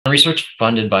research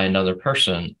funded by another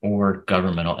person or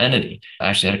governmental entity. I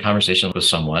actually had a conversation with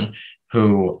someone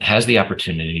who has the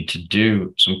opportunity to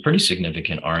do some pretty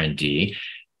significant R&D,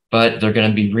 but they're going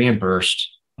to be reimbursed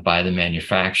by the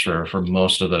manufacturer for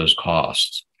most of those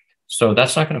costs. So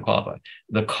that's not going to qualify.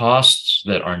 The costs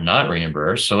that are not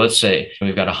reimbursed, so let's say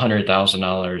we've got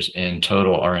 $100,000 in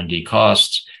total R&D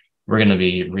costs, we're going to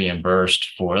be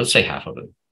reimbursed for, let's say, half of it.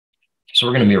 So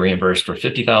we're going to be reimbursed for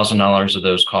 $50,000 of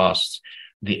those costs.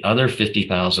 The other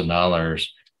 $50,000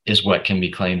 is what can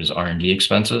be claimed as R&D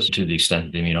expenses to the extent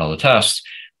that they meet all the tests.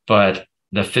 But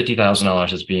the $50,000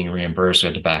 that's being reimbursed, we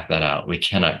have to back that out. We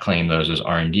cannot claim those as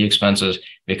R&D expenses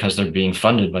because they're being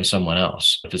funded by someone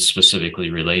else if it's specifically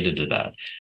related to that.